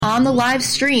on the live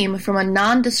stream from a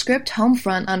nondescript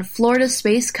homefront on Florida's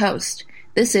Space Coast.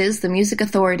 This is the Music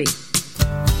Authority.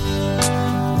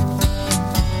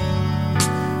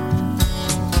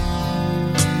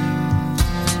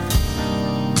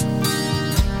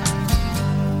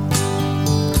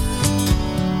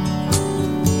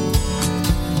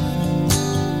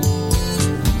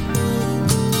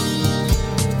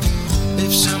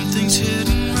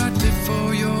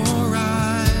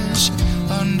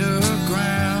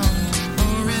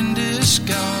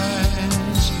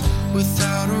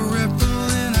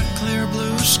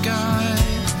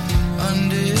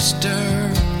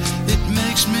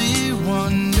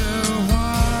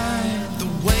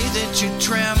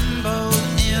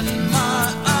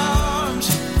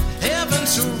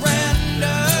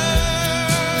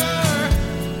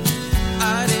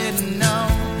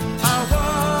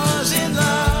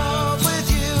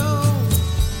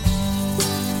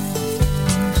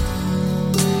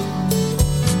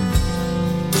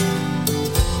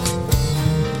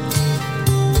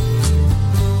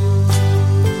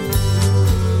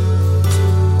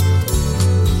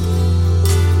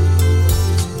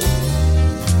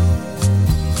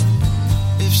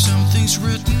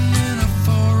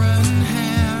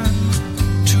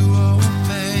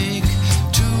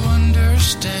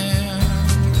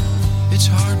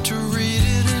 Outside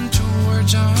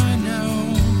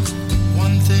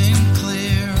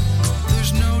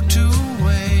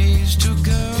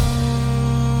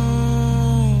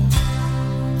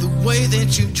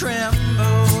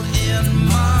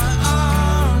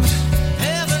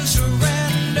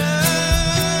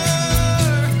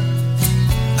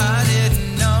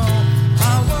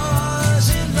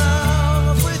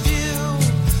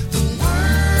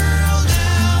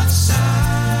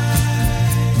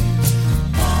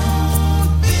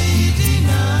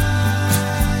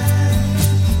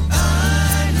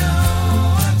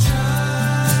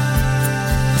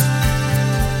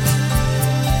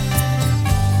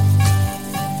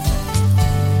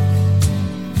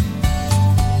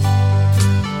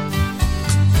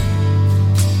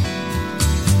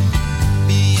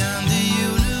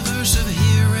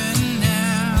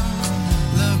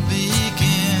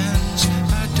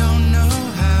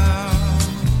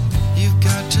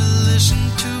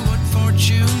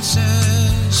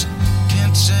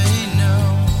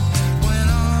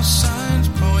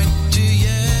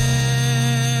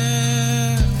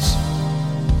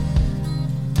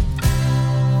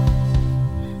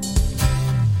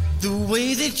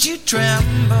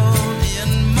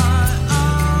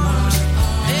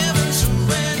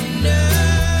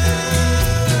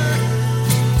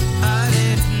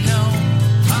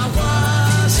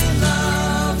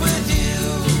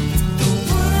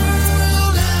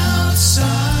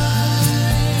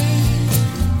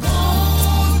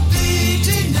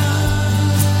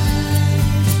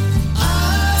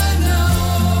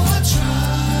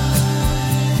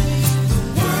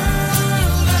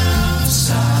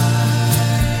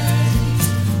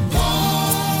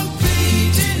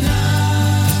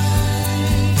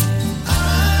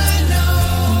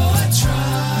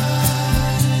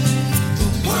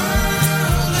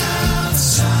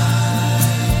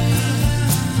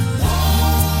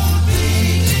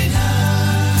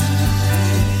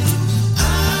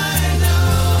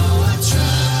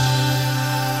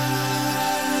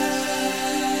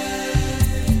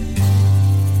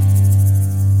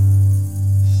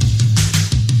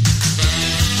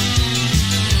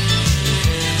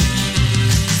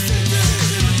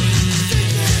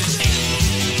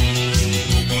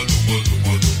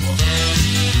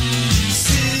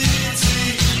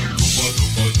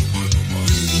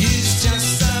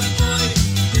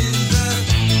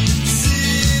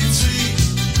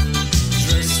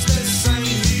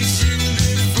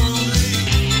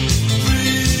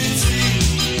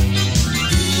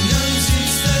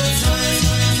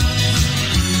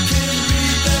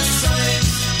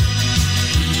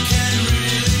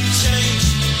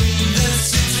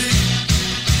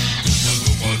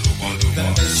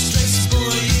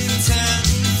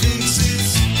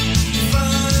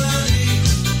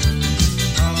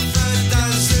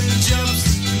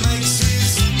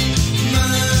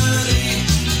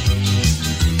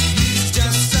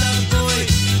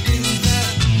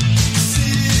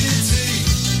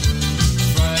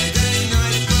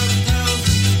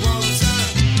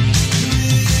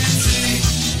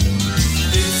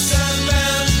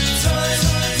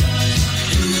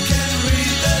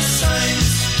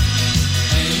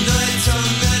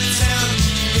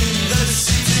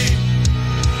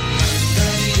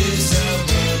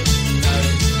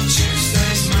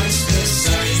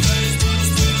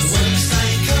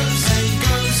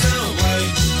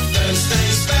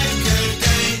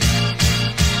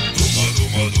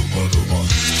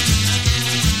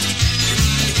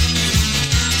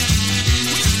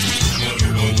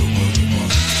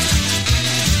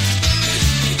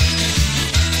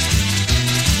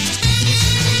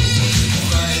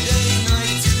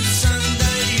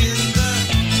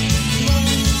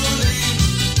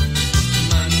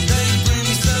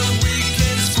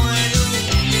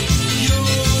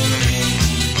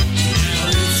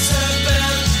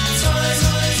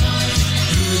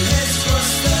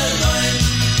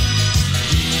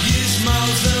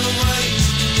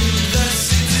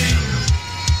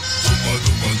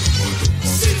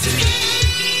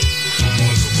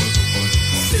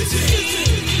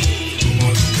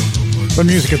The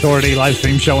Music Authority live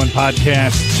stream show and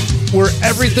podcast, where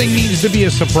everything needs to be a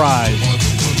surprise.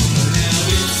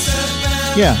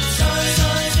 Yeah.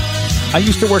 I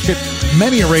used to work at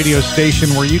many a radio station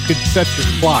where you could set your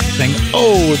clock saying,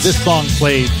 oh, this song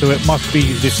played, so it must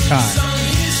be this time.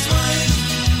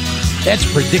 That's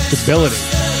predictability.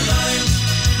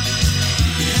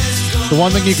 The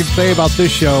one thing you can say about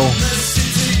this show,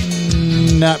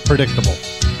 not predictable.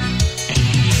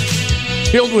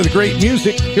 Filled with great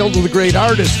music, filled with great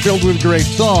artists, filled with great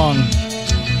song,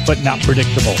 but not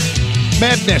predictable.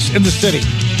 Madness in the City.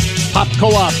 Pop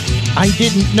Co-op. I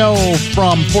Didn't Know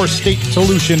from Fourth State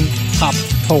Solution Pop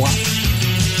Co-op.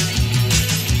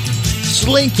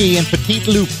 Slinky and Petite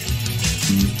Loop.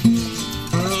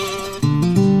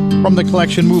 From the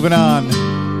collection Moving On.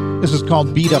 This is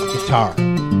called Beat Up Guitar.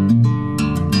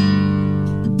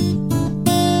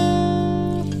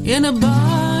 In a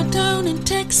bar down in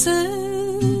Texas,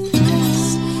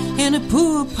 in a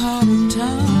poor part of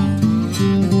town,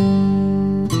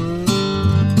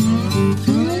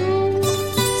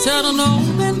 sat an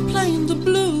old man playing the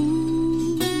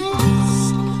blues,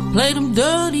 played them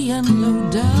dirty and low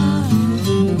down,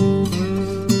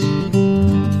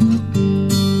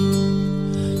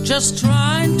 just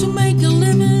trying to make a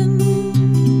living,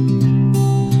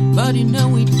 but you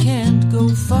know it can't go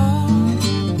far.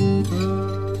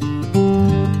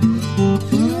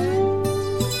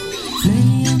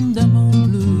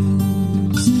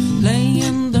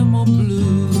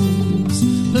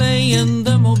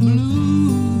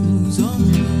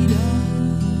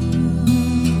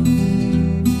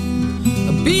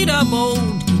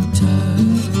 Old guitar,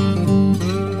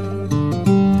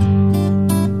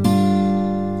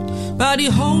 but he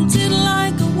holds it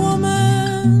like a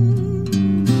woman,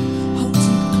 holds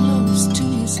it close to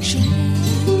his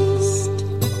chest,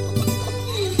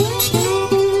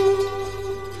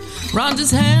 runs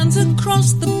his hands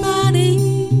across the body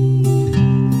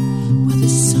with a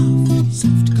soft,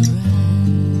 soft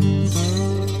caress.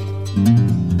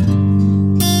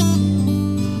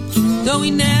 Though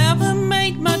he never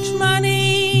made much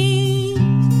money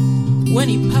when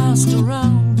he passed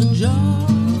around the jar,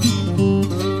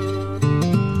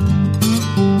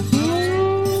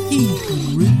 he could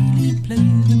really play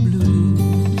the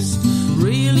blues,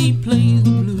 really play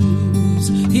the blues.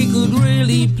 He could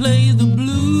really play the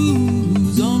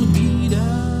blues on a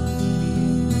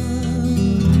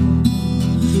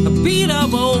beat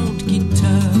up old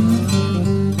guitar.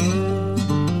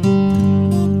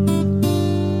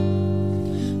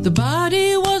 The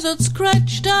body wasn't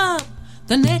scratched up,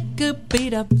 the neck a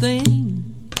beat up thing,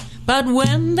 but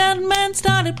when that man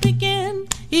started picking,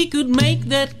 he could make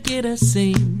that guitar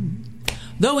sing.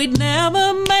 Though it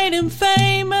never made him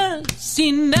famous,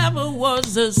 he never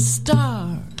was a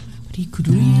star, but he could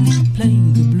really play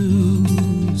the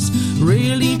blues,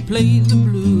 really play the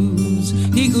blues.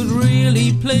 He could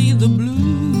really play the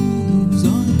blues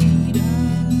on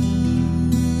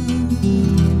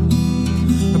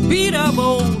a beat up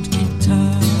old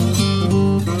guitar.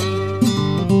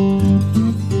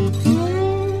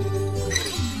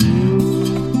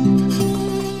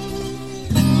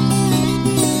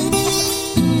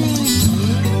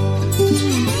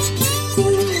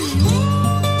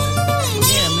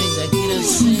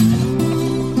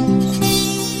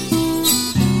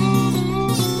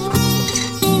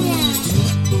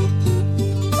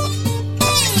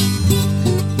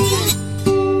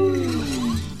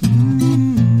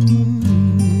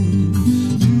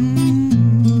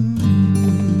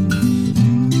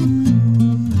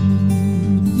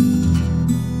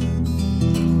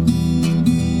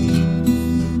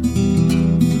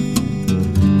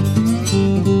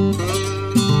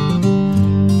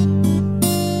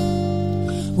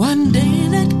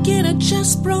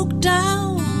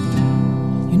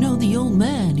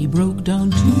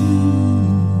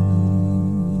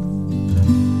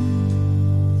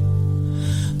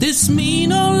 This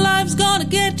mean old life's gonna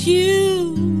get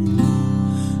you,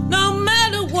 no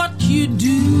matter what you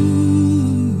do.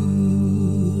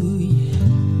 Yeah.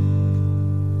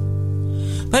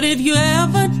 But if you're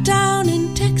ever down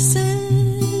in Texas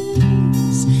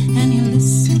and you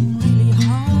listen really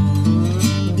hard,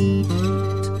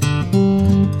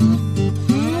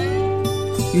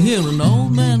 you hear an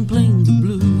old man playing the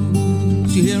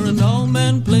blues. You hear an old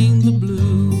man playing the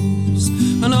blues.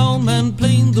 An old man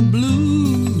playing the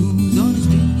blues on his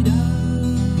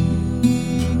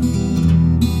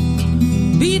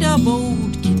beat up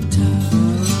old guitar.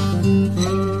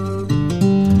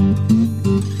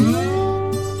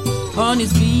 On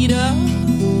his beat up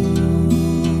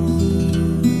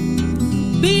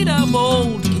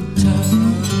old guitar.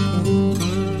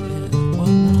 Yeah,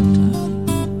 one more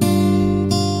time.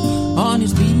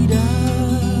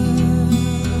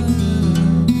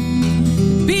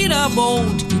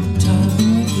 old guitar.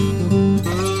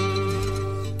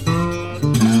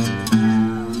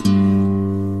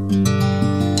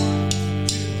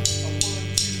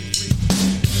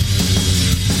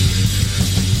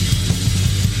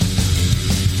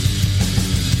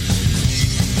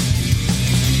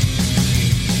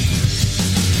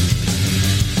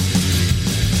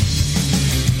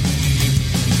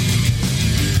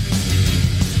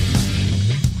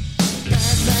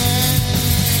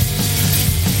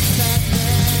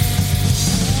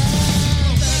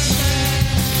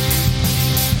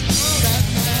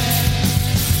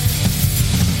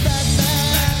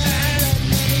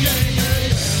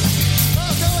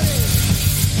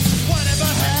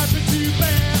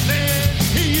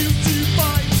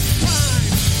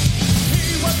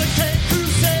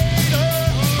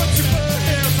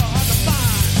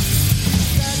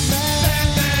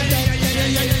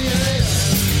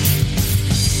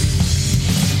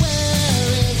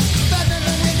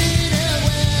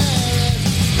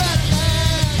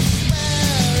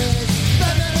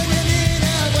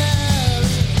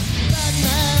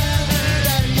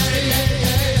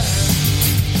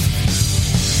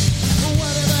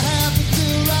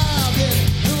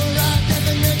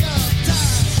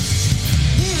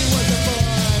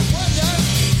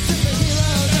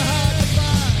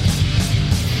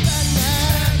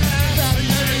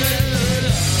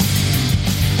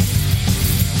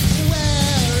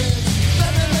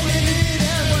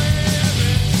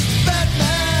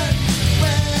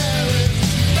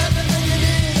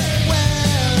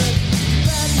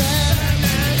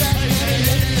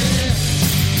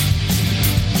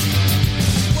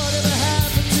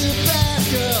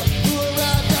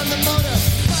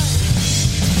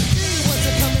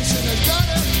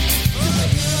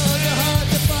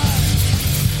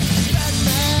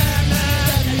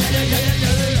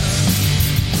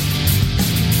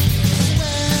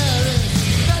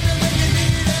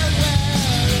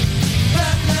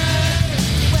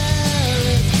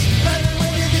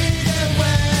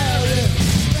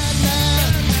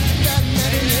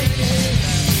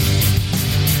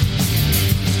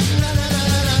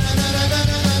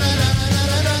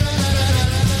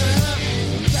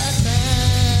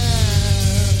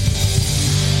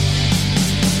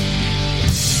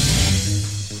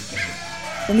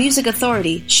 The Music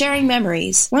Authority, sharing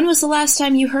memories. When was the last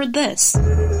time you heard this? I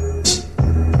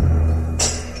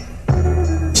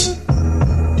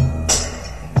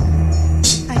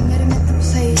met him at the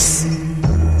place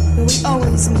where we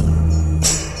always meet.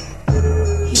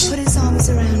 He put his arms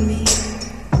around me.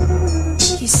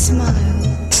 He smiled.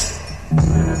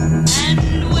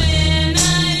 And when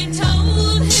I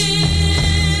told him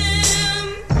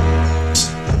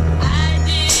I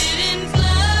didn't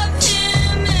love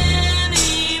him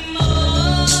anymore,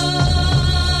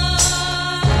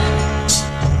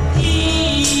 he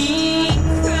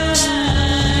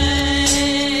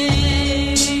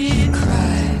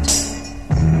cried.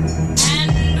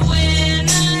 And when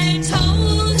I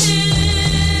told him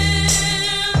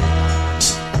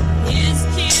his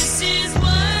kiss is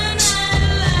what I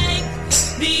like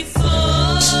before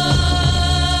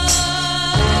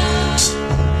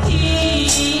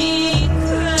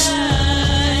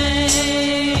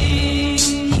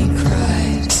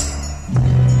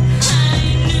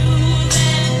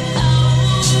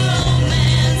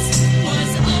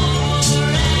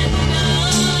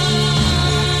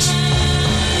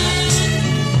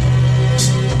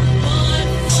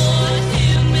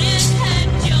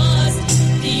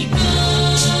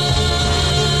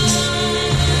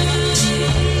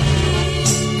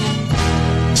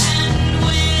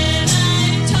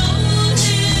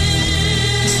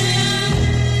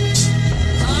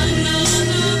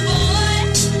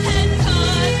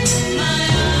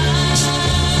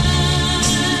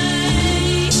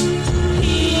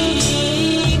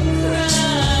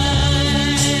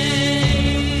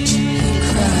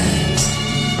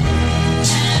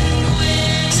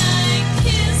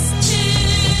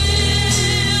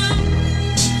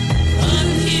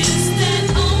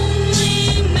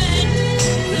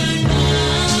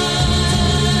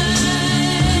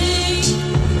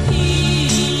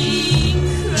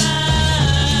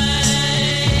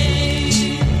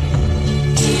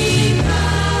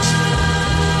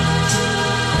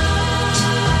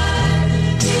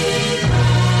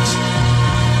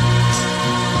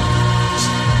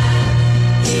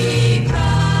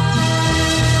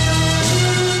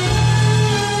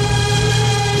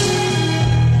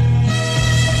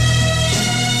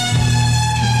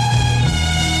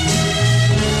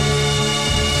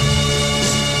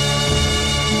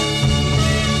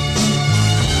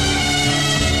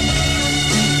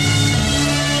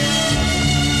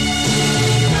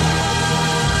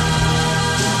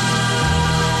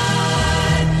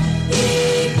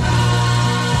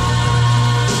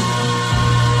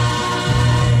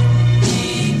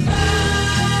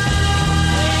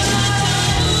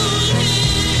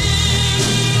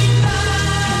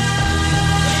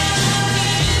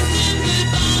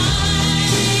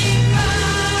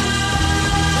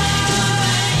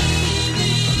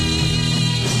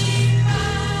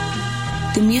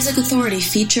The Music Authority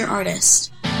feature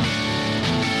artist.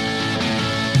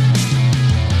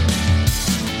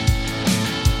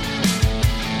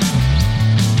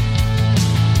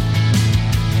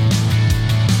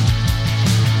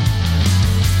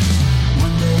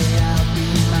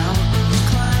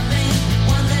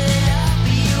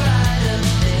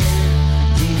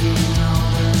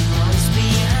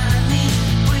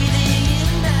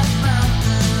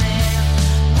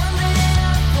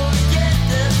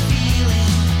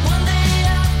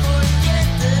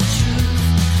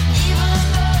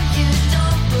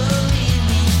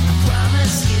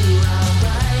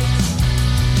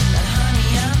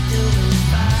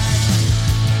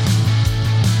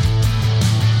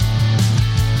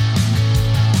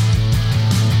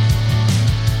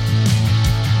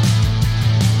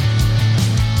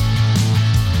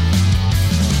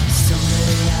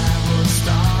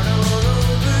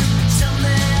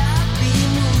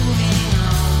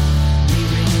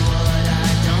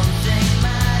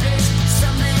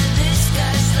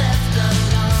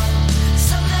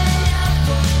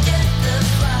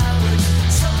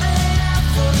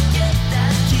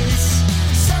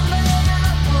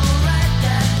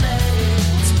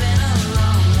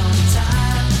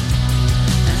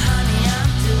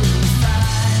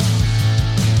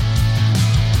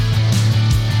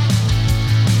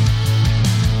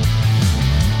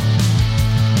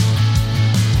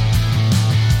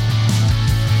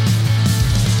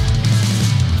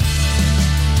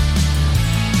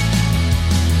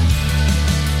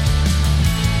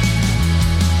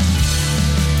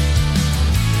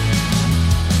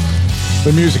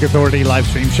 The Music Authority live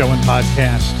stream show and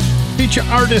podcast. Feature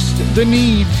artist, The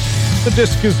Needs. The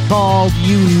disc is called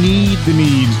You Need the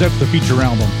Needs. That's the feature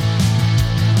album.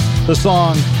 The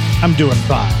song, I'm Doing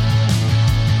Fine.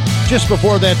 Just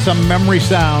before that, some memory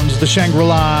sounds, the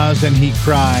Shangri-Las and He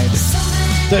Cried.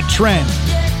 The Trend.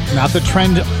 Not the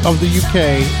trend of the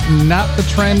UK, not the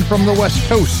trend from the West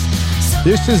Coast.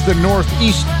 This is the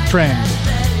Northeast trend.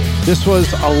 This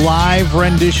was a live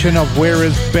rendition of Where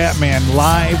is Batman,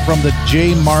 live from the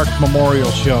J. Mark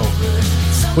Memorial Show.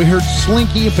 We heard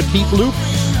Slinky and Petite Luke,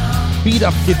 beat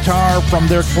up guitar from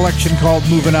their collection called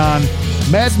Moving On.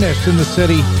 Madness in the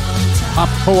City, Pop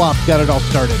Co-op got it all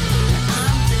started.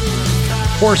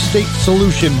 Four State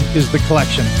Solution is the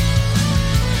collection.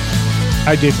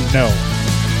 I didn't know.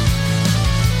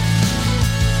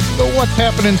 So what's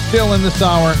happening still in this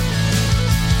hour?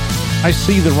 I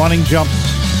see the running jumps.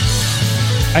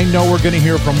 I know we're going to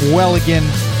hear from Welligan,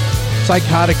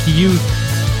 Psychotic Youth,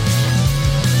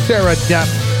 Sarah Depp.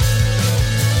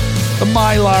 The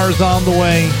Mylar's on the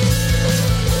way.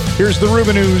 Here's the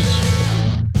Rubinoos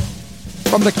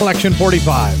from the Collection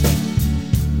 45.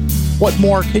 What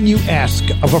more can you ask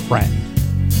of a friend?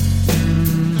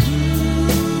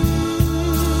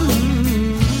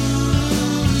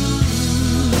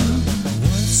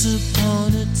 Once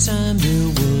upon a time there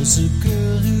was a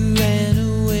girl who ran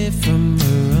away from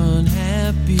her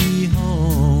unhappy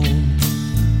home.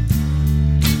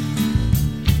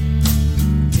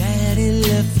 Daddy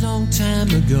left long time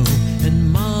ago,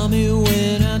 and Mommy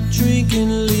went out drinking,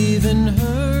 leaving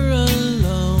her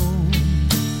alone.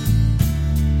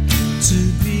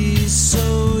 To be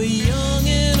so young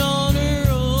and on her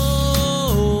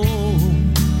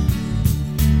own,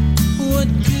 what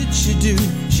could she do?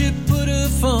 She put her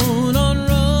phone on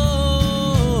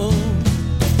roll.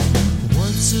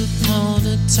 Once upon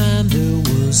a time there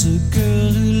was a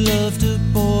girl who loved a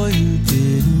boy who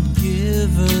didn't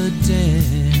give a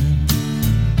damn.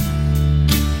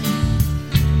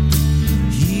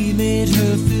 He made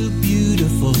her feel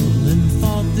beautiful and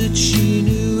thought that she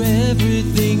knew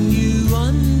everything you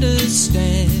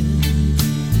understand.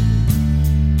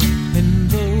 And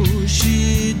though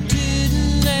she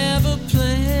didn't have a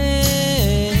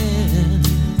plan,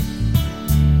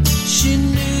 she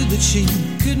knew that she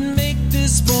could make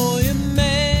this boy a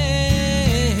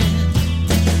man.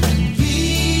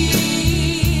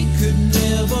 He could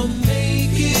never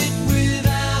make it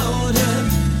without her.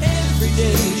 Every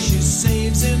day she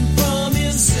saves him from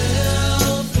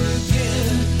himself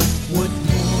again. What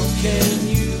more can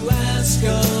you ask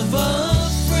of a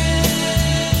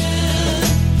friend?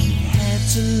 He had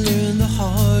to learn the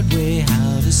hard way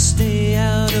how to stay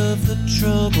out of the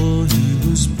trouble he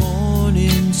was born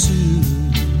into.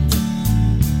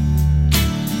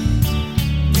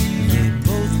 They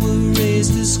both were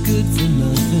raised as good for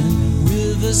nothing,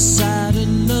 with a side of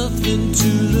nothing to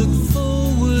look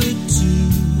forward to.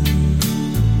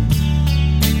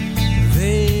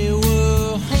 They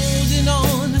were holding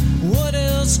on, what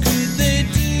else could they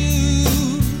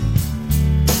do?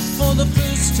 For the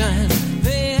first time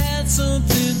they had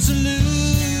something to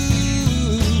lose.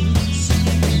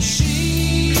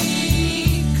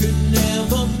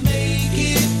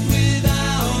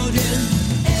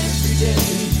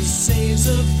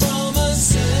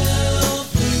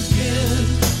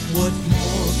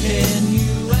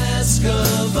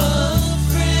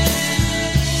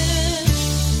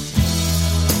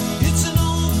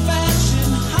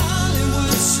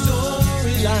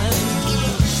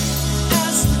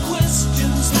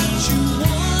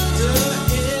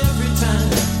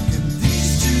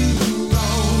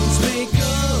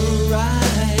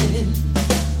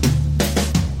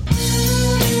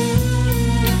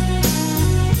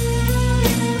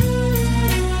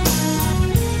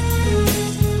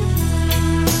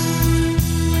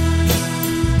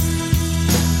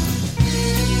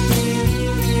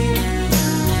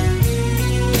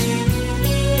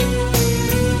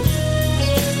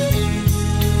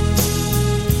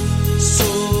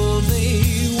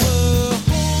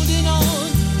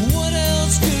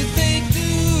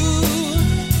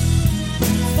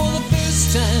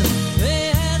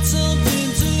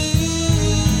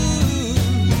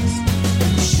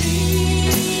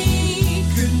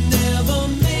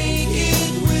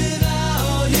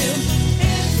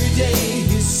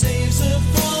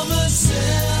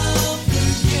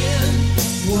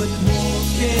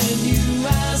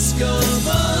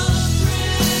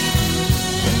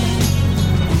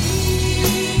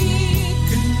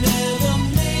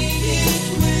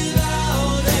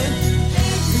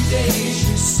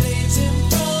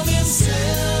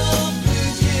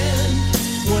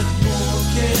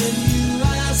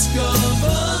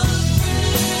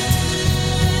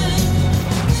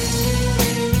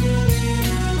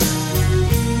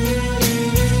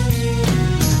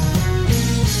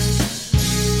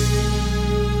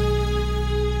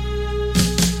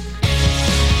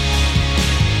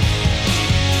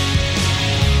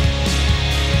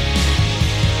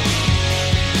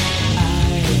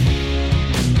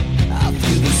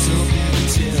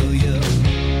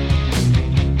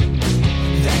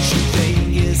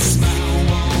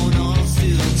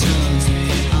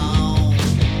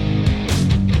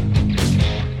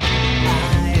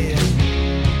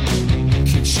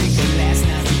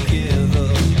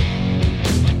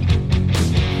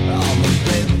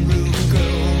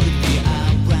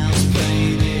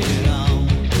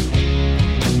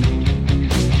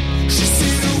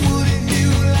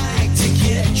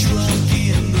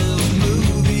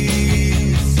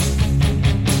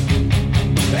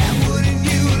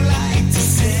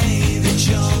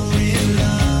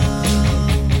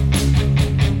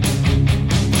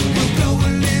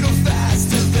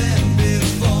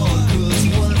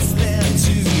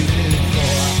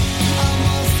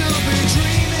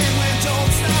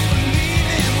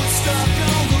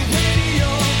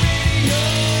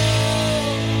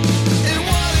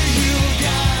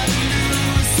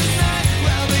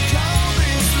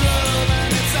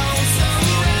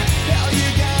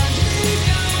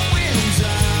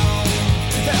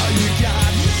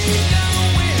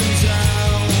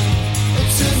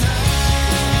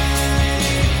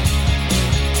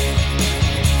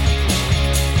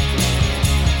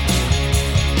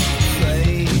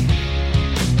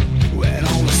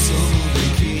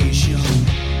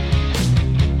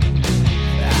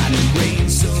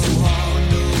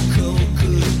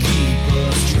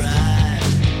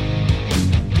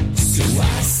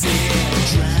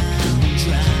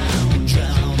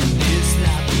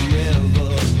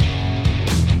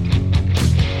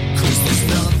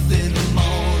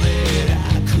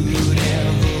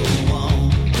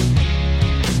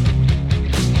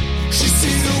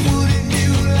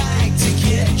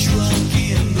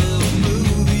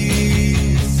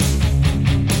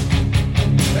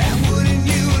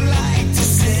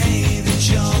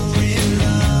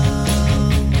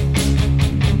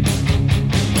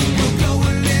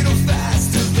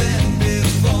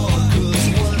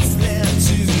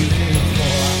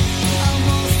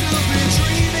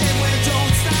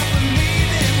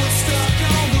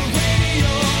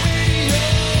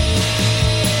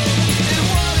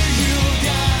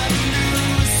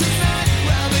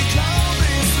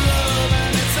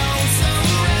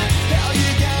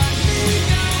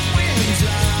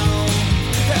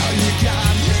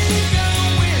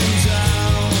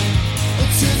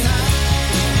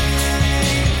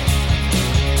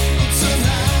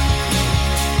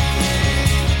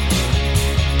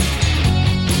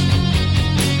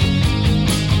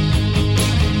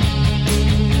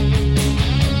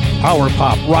 Power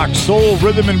pop, rock, soul,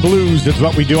 rhythm, and blues. It's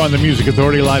what we do on the Music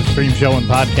Authority live stream show and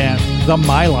podcast, The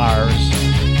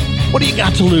Mylars. What do you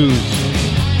got to lose?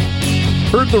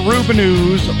 Heard the Reuben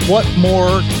News. What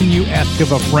more can you ask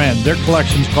of a friend? Their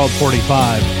collection's called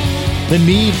 45. The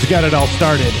Needs got it all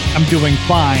started. I'm doing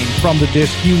fine. From the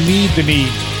disc, You Need the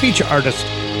Needs. Feature artist,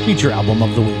 feature album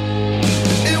of the week.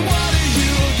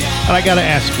 And I got to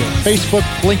ask you, Facebook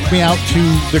linked me out to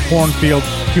the cornfield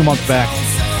a few months back.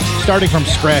 Starting from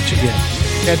scratch again.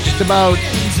 Got just about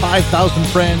 5,000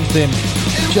 friends and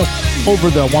just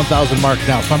over the 1,000 mark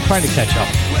now, so I'm trying to catch up.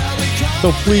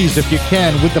 So please, if you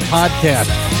can, with the podcast,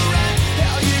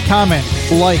 comment,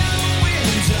 like,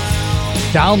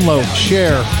 download,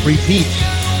 share, repeat.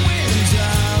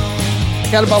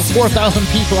 Got about 4,000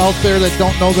 people out there that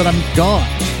don't know that I'm gone,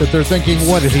 that they're thinking,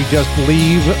 what, did he just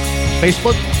leave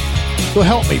Facebook? So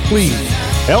help me, please.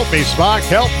 Help me, Spock,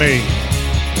 help me.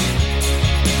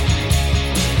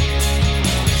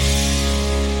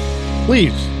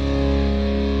 Please.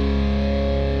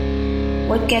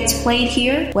 What gets played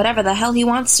here? Whatever the hell he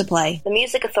wants to play. The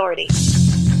Music Authority.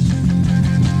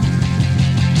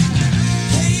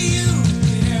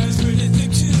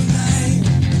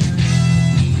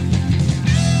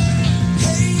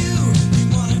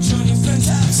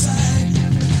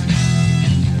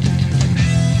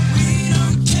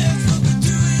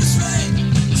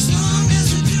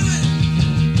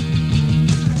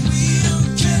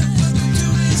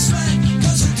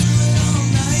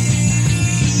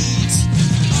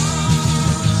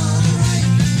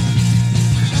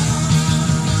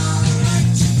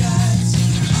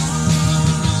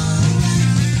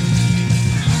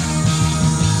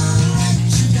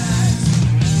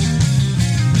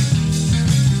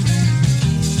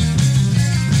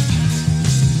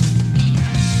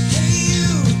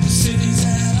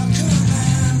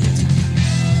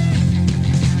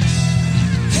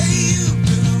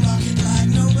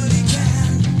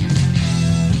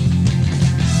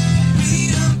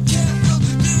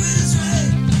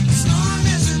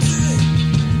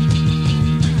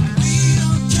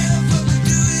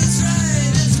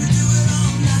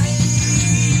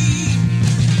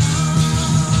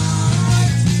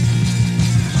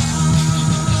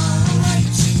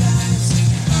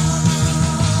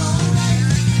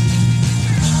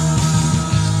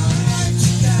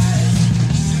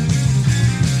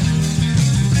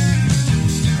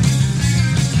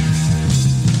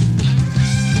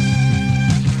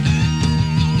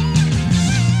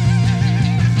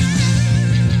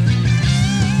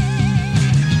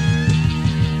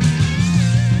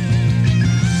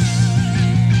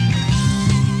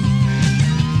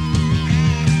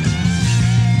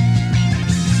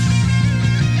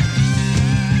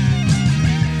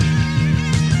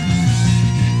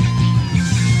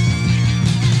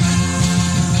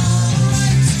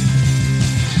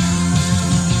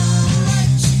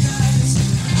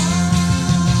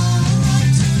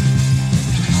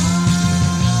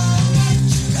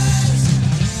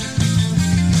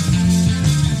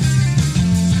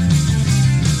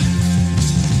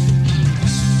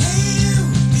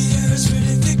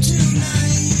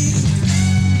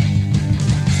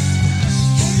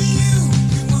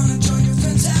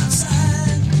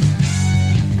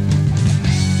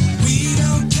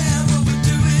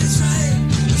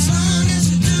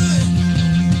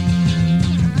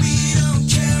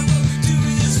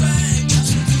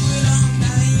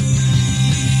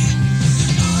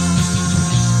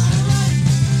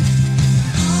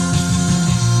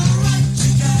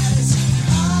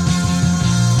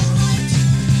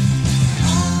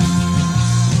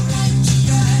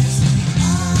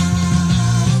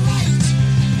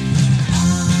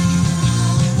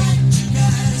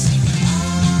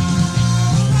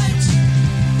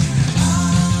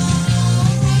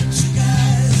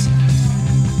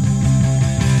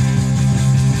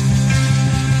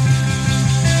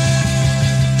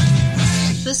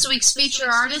 This week's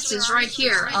feature artist is right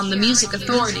here on the Music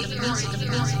Authority.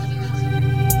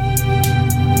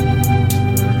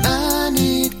 I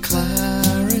need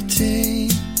clarity.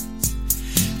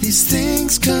 These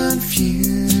things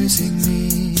confusing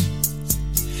me.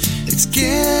 It's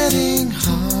getting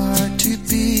hard to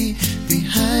be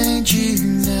behind you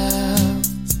now.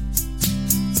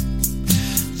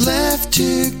 Left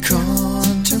to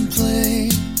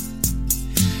contemplate.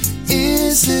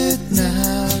 Is it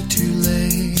now too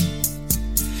late?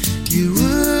 You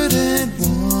wouldn't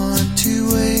want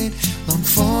to wait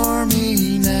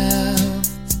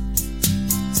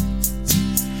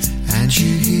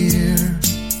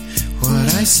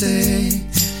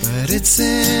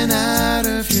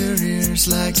ears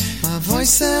like my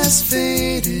voice has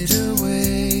faded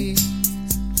away.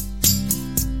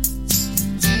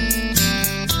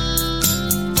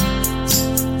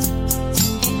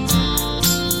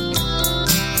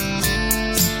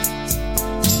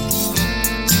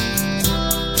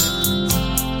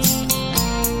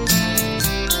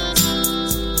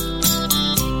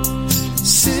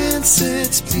 Since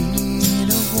it's been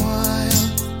a while,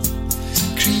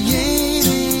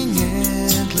 creating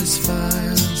endless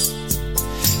files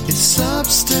in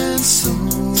substance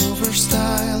over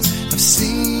style, I've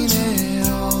seen it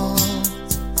all.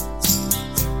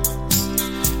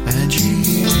 And you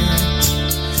hear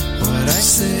what I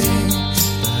say,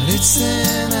 but it's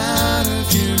in out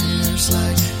of your ears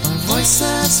like my voice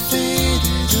has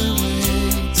faded away.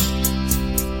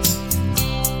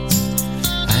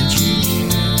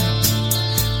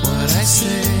 I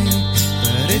say,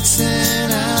 but it's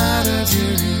in out of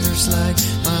your ears like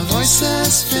my voice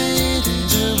has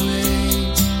faded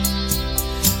away.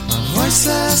 My voice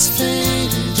has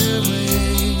faded away.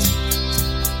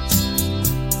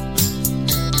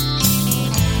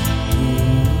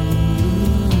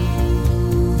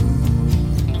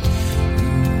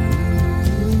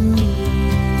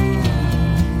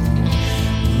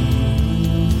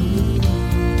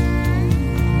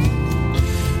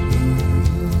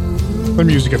 The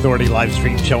Music Authority live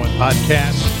stream show and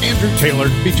podcast. Andrew Taylor,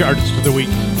 feature artist of the week.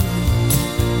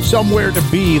 Somewhere to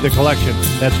Be, the collection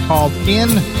that's called In,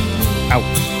 Out.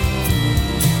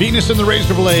 Venus and the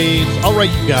Razor Blades. All right,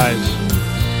 you guys.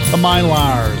 The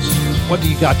Mylars. What do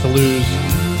you got to lose?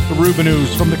 The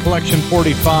Rubinoos from the collection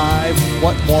 45.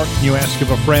 What more can you ask of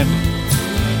a friend?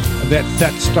 That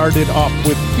set started off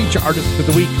with feature artist of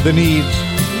the week, The Needs,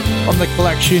 from the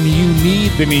collection You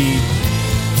Need the Needs.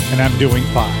 And I'm doing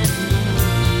fine.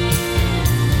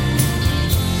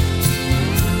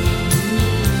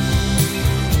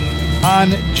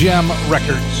 On Gem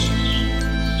Records.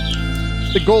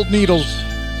 The Gold Needles.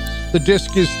 The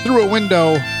disc is Through a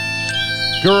Window.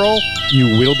 Girl,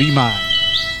 You Will Be Mine.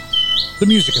 The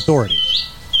Music Authority.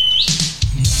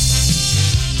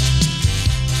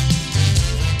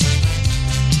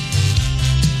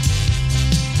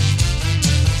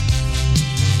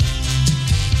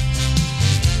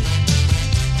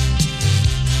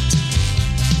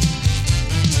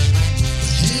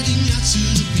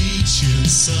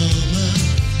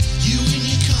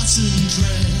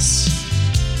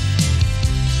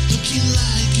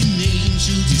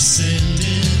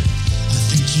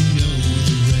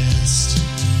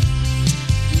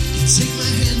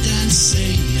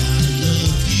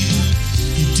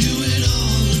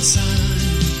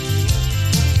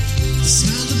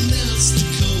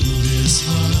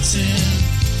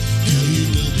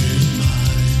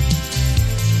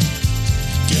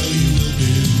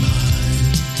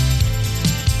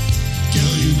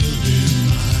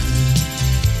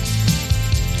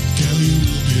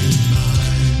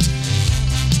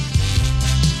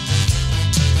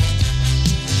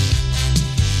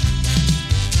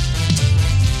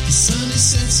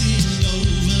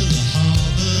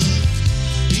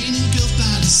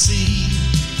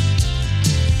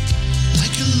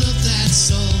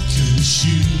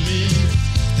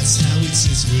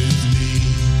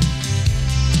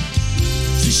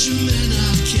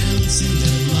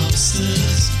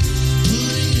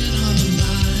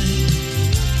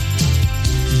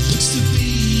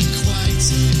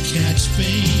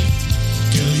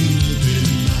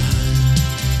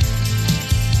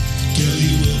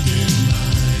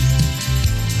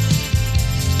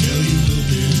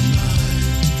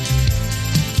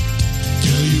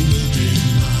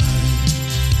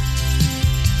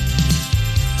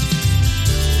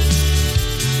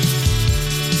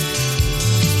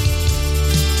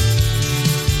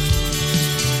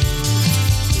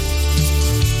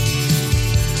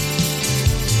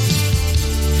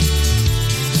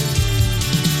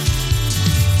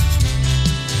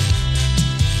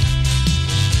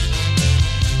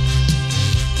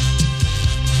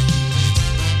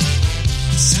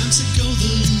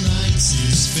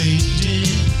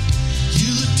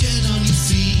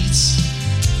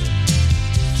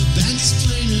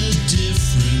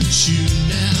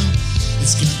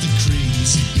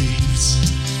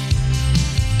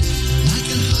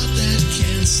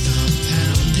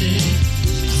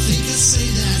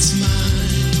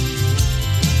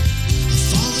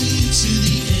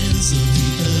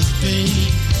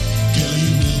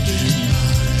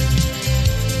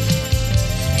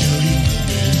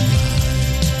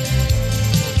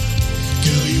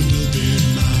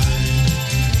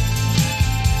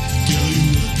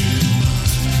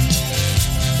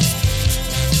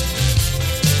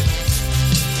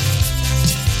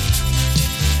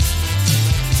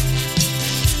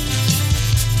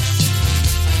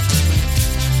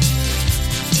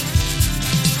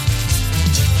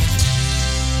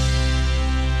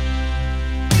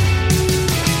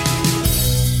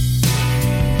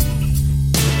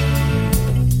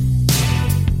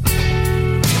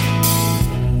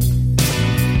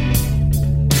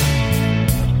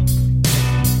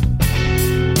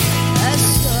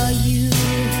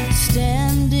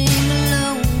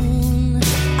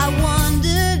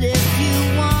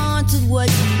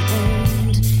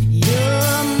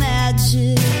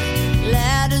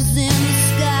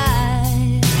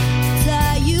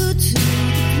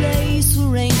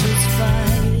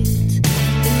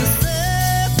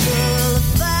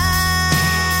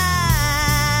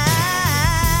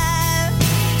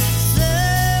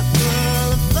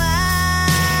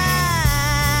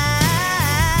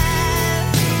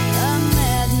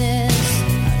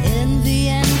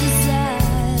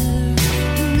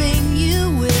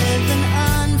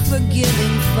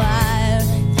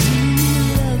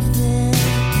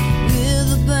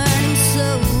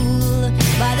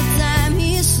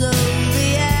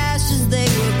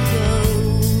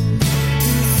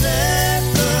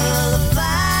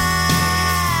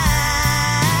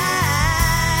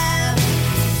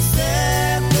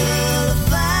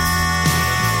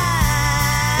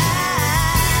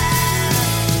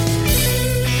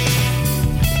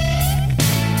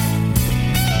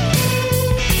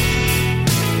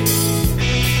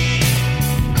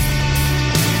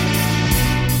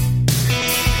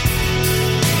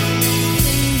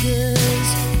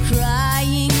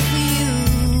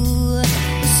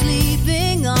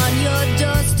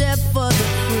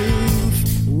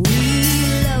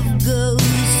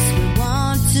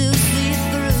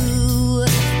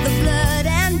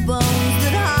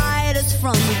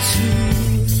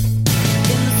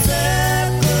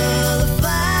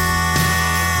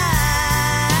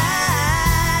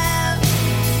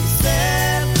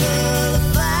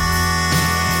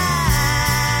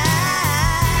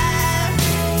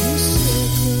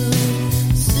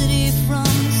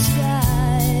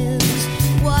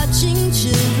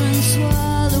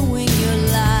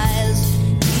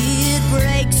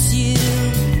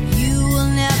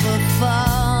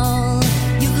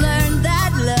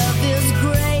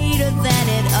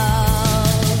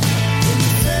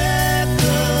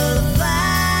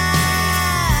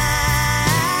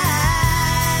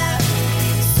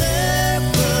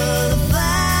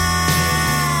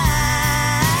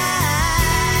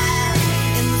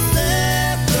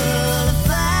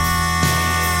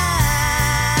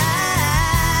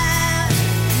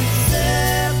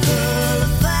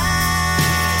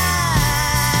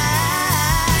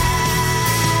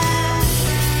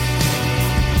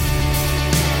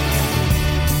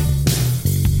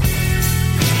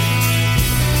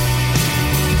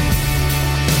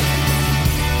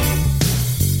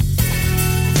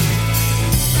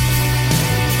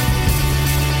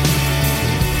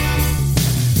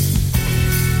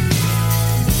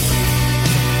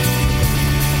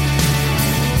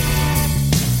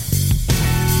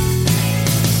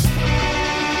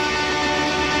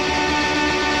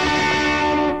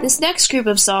 This next group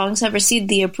of songs have received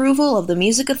the approval of the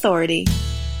Music Authority.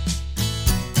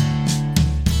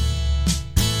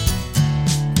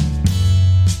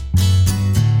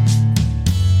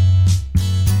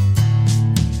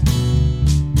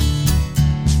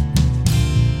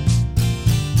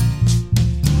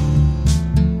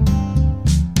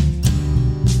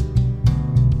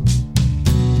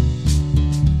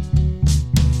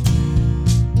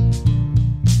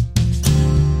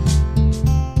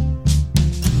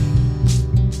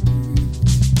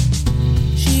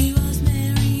 She was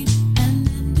married and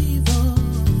then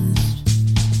divorced.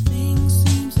 Things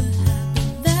seem to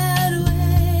happen that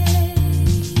way.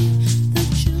 The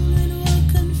children were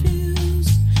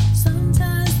confused.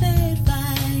 Sometimes they'd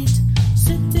fight,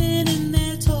 sitting in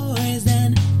their toys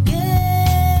and games.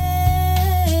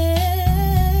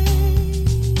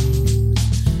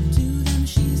 To them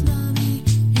she's mommy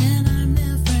and I'm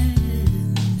their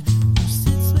friend, who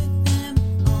sits with them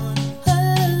on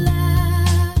her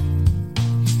lap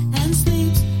and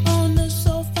sleeps on the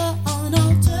sofa on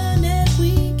alternate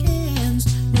weekends.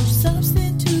 No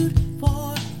substitute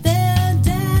for their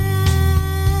dad.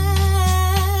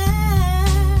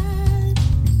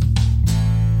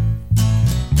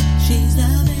 She's a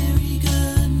very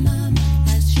good mom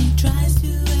as she tries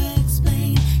to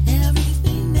explain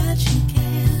everything that she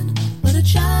can. But a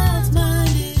child's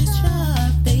mind is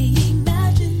sharp, they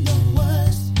imagine the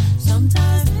worst.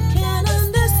 Sometimes can't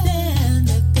understand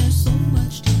that there's so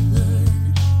much to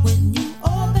learn when you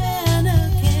open a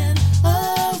can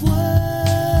of worms.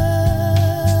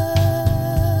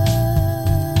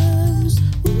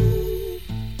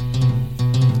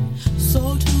 So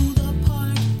to the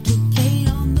park to play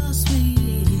on the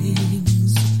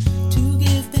swings, to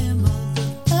give their mother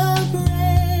a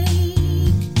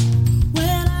break.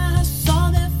 When I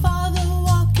saw their father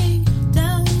walking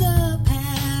down the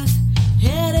path,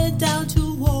 headed down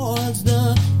towards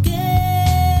the gate,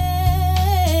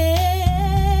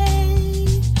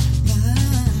 I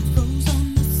froze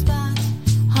on the spot,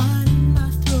 heart in my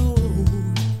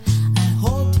throat. I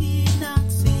hoped he'd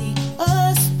not say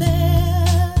a spell.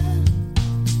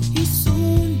 He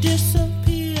soon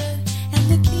disappeared, and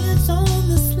the kids on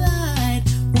the slide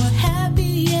were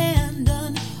happy and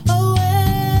unaware.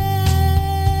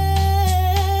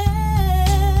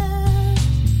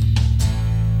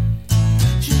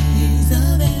 She's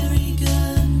a very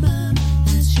good mom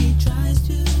as she tries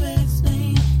to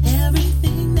explain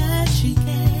everything that she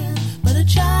can. But a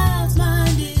child's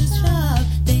mind is sharp,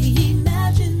 they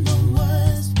imagine the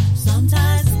worst.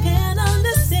 Sometimes can't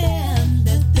understand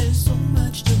that there's so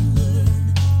much to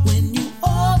learn when you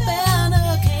open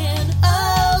a can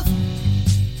of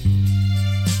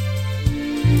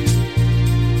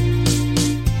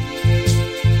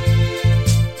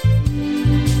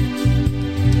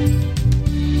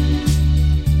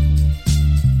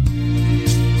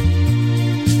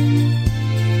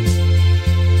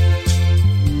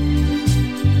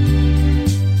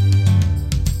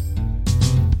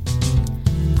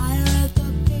I read the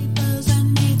papers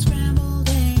and made scrambled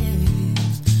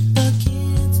eggs. The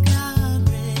kids got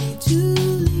ready to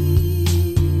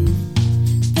leave.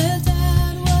 Their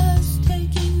dad was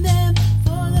taking them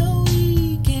for the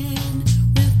weekend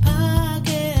with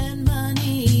pocket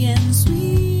money and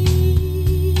sweets.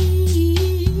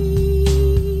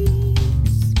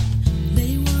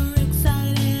 They were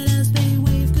excited as they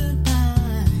waved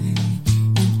goodbye,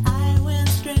 and I went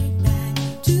straight back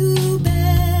to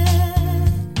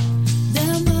bed.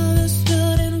 Their mother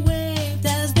stood and waved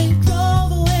as they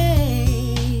drove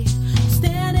away,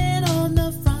 standing on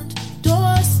the front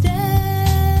doorstep.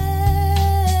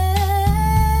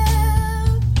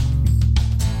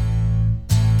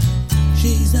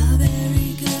 She's a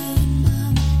very good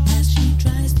mom as she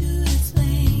tries to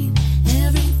explain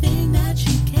everything that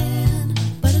she can.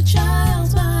 But a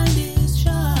child's mind is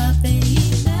sharp, they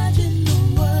imagine the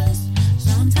worst.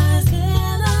 Sometimes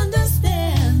can't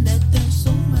understand that there's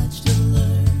so much to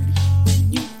learn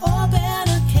when you open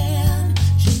a can.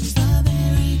 She's a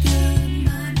very good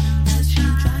mom as she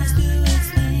tries to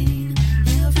explain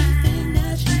everything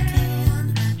that she can.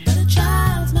 But a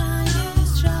child's mind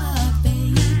is sharp, they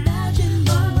imagine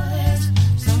the worst.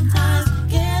 Sometimes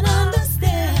can't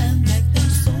understand that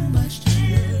there's so much to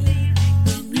learn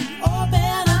when you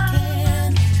open a can.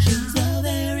 She's a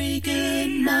very good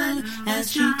mom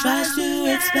as she tries to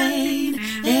explain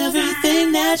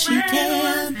everything that she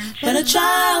can. But a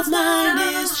child's mind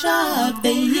is sharp,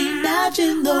 they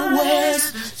imagine the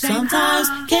worst. Sometimes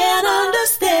can't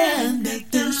understand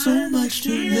that there's so much to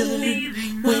learn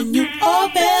when you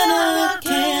open a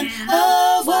can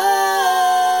of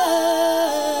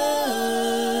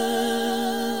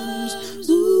worms.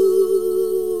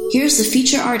 Ooh. Here's the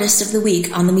feature artist of the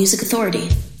week on the Music Authority.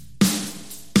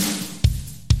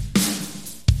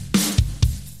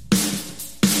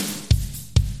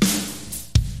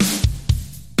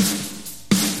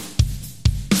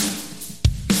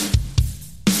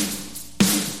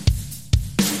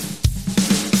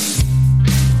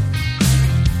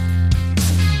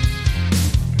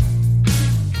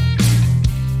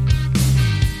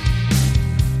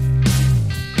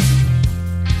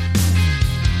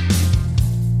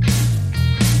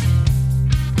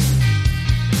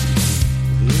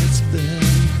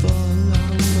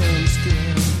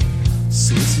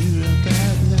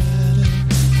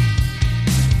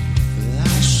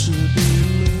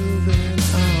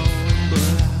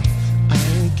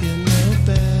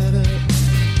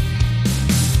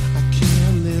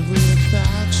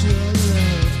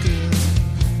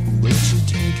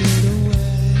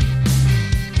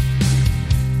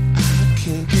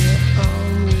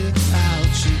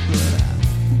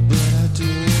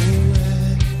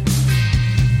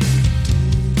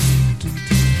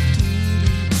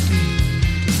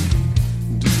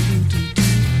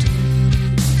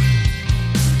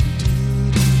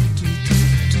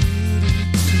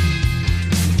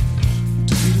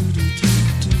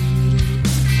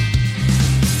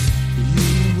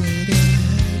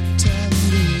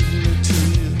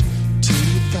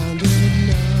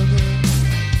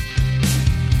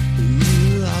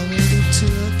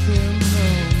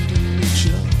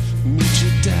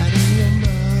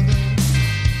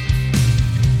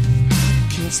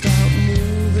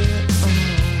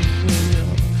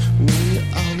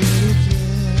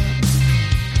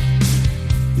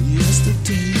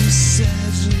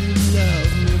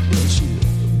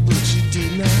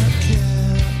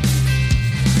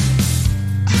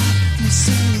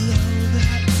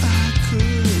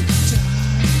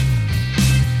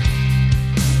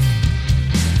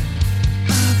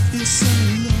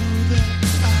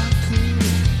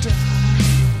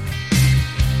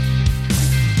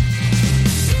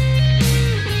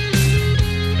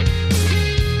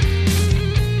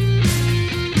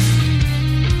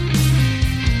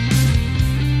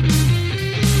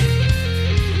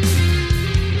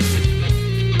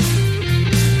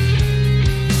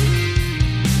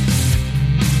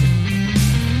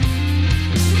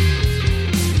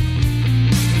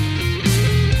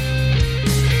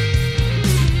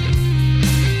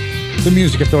 The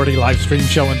Music Authority live stream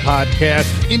show and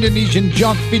podcast. Indonesian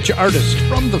junk feature artist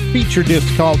from the feature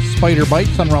disc called Spider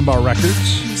Bites on Rumbar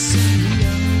Records.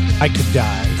 I Could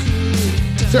Die.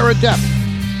 Sarah Depp.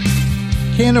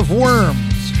 Can of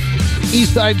Worms.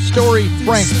 East Side Story.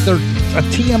 Frank. They're a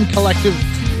TM Collective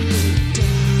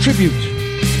tribute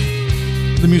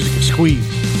to the music of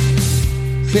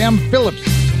Squeeze. Sam Phillips.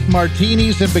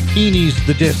 Martinis and Bikinis,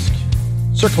 the disc.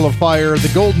 Circle of Fire.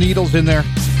 The Gold Needles in there.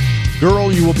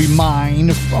 Girl, You Will Be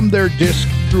Mine from their disc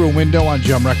Through a Window on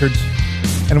Jum Records.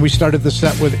 And we started the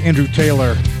set with Andrew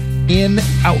Taylor, In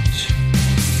Out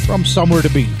from Somewhere to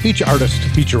Be, feature artist,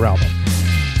 feature album.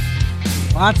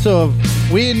 Lots of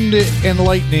wind and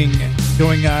lightning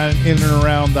going on in and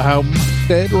around the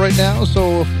homestead right now,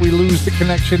 so if we lose the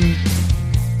connection,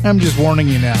 I'm just warning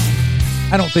you now.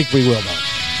 I don't think we will, though.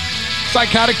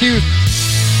 Psychotic Youth.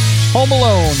 Home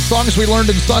Alone, songs we learned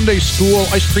in Sunday school,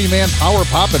 Ice Cream Man, Power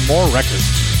Pop, and more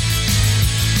records.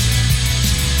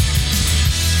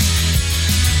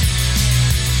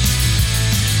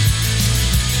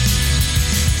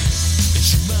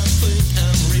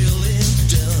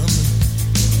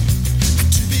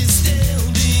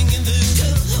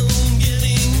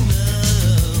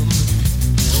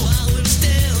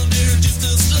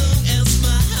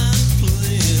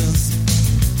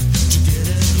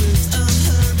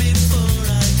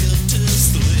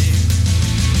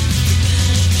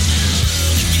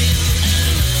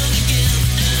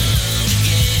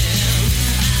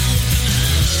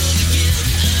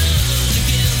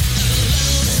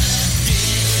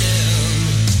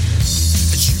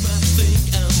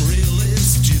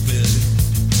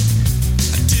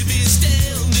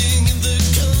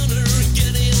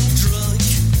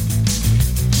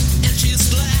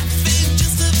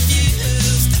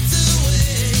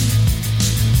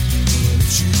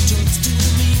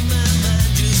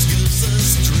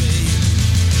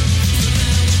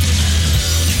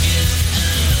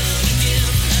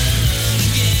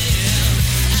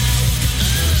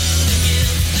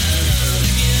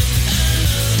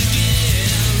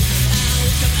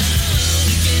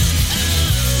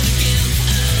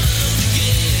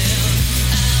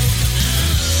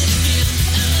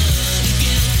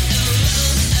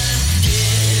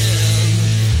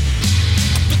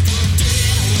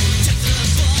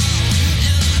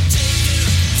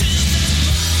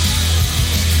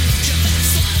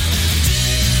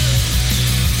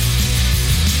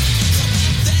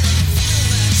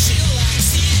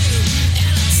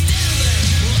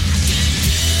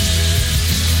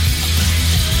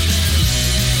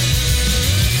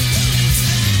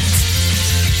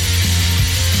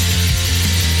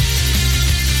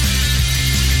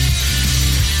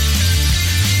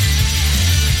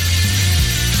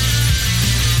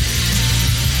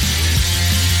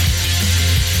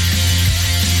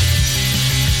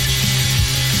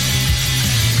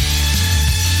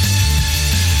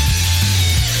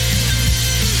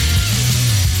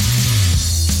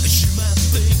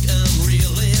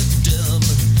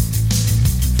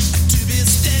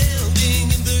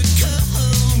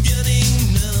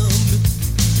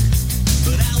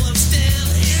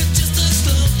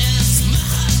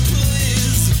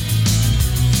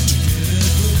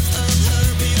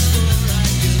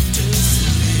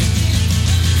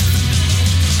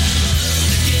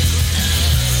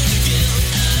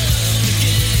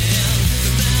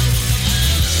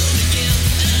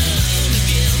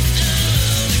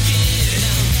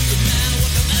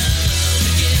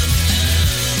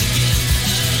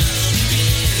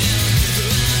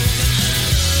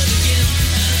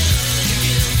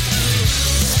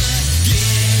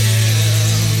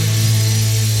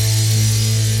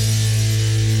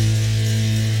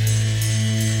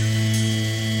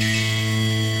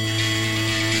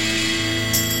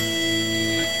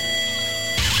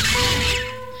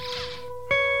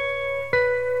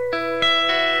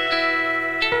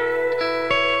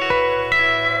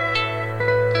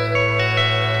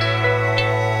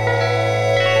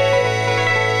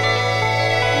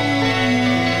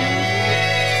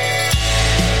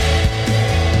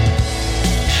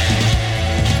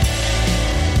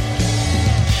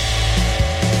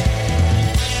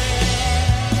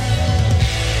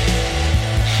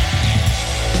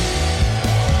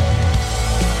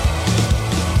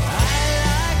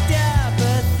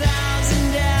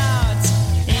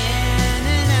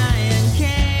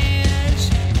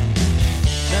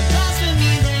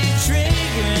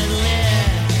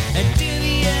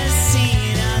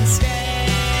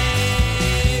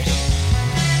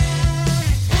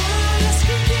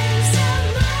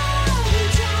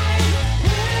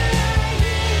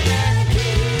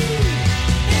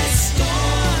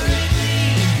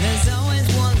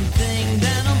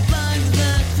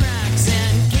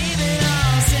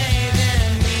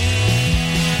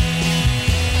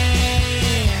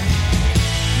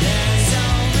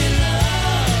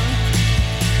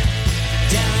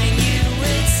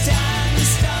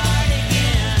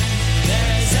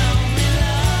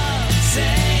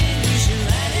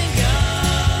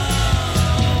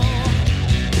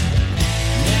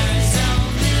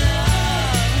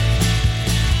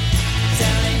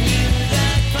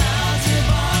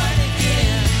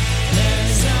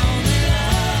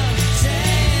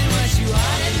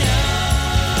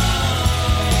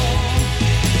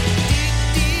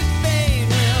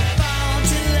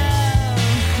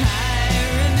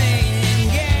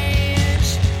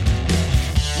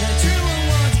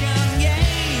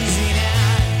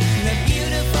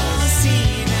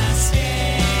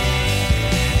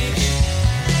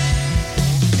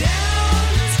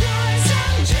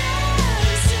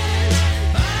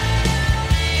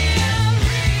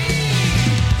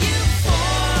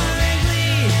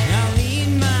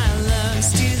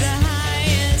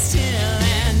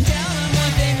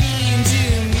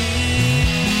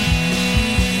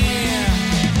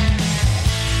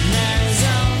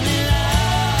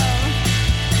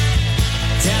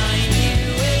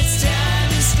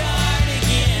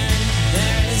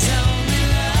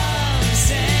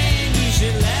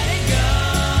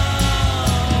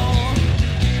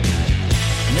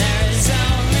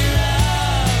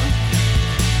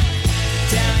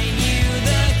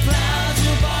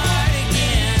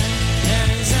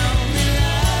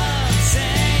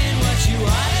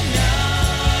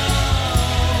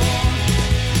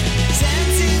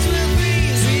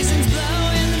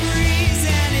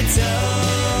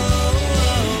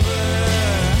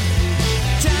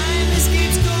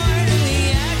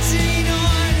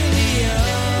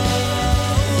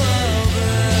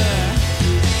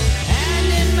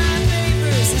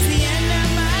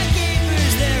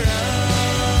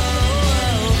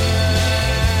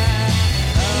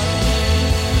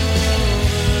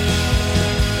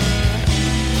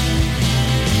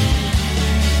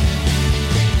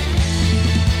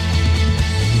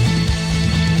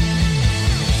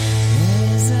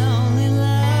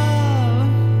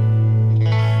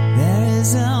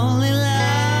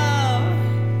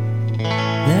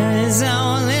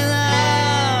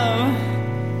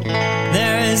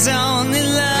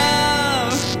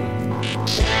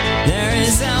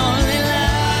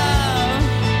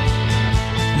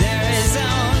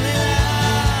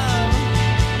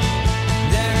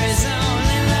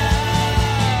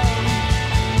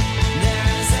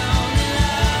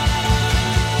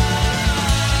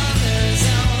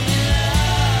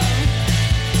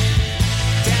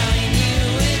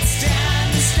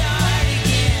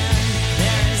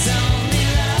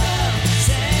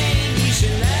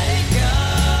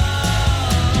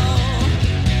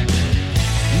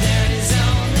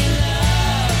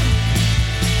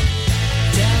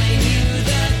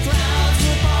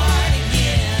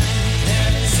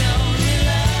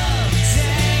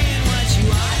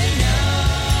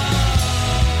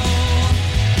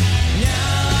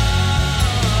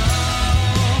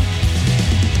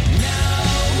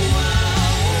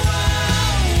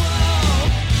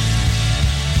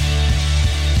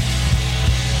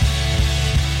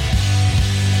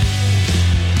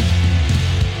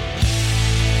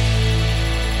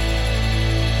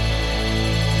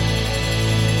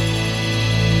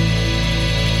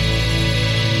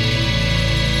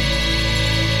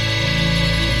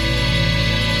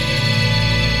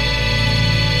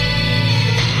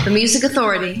 The Music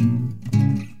Authority.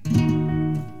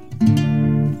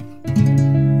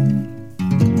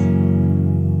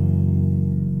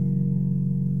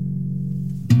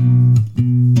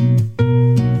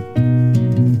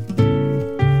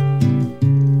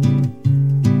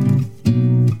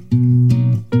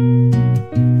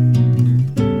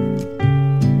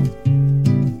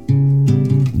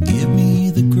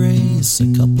 A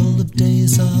couple of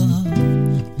days of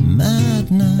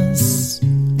madness,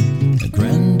 a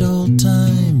grand old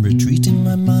time, retreating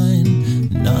my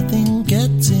mind, nothing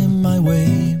gets in my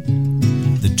way,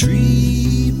 the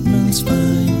treatment's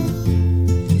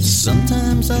fine.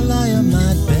 Sometimes I lie on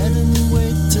my bed and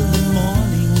wait till the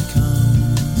morning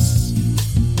comes.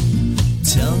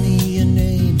 Tell me your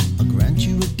name, I'll grant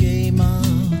you a game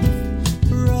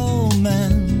of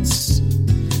romance,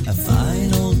 a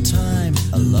fine old time,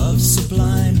 a love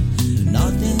sublime.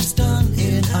 Nothing's done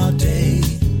in our day,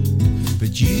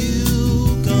 but you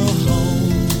go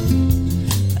home.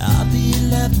 I'll be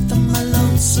left on my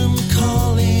lonesome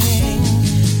calling.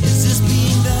 Is this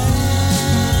being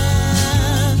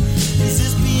there? Is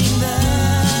this being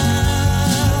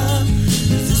there?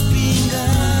 Is this being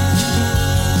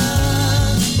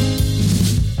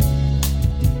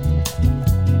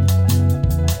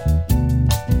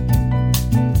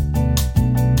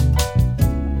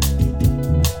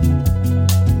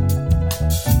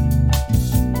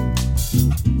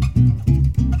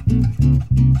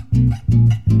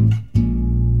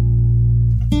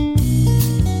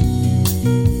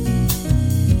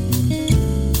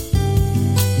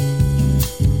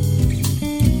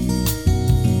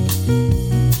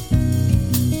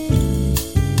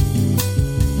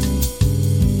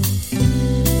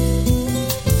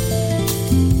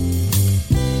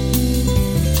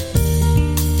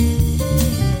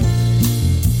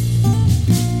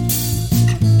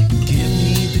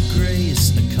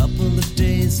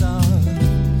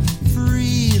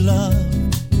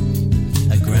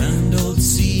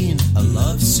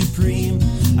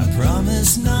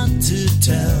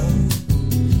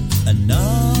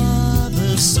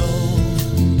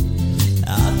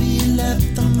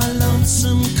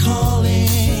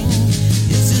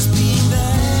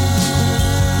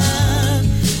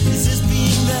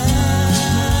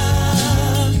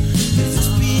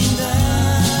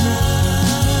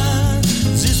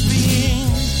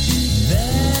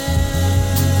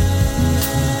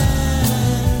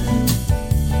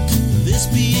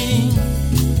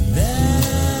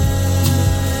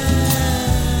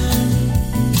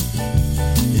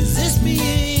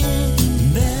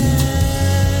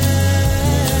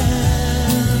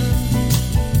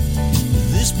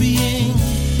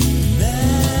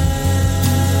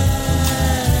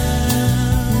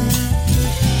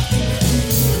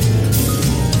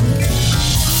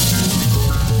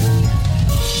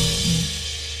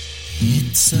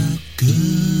It's a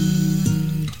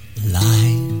good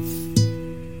life.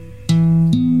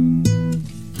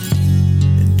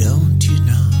 Don't you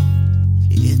know?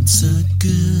 It's a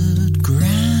good,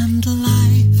 grand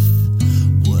life.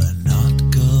 We're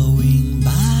not going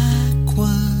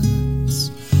backwards,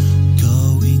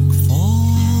 going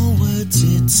forwards.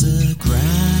 It's a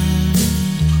grand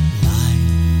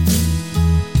life.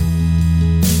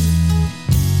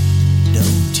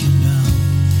 Don't you know?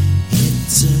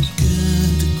 It's a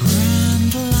good,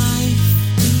 grand life.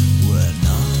 We're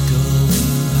not going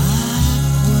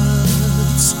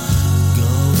backwards,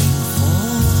 going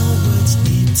forwards.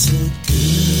 It's a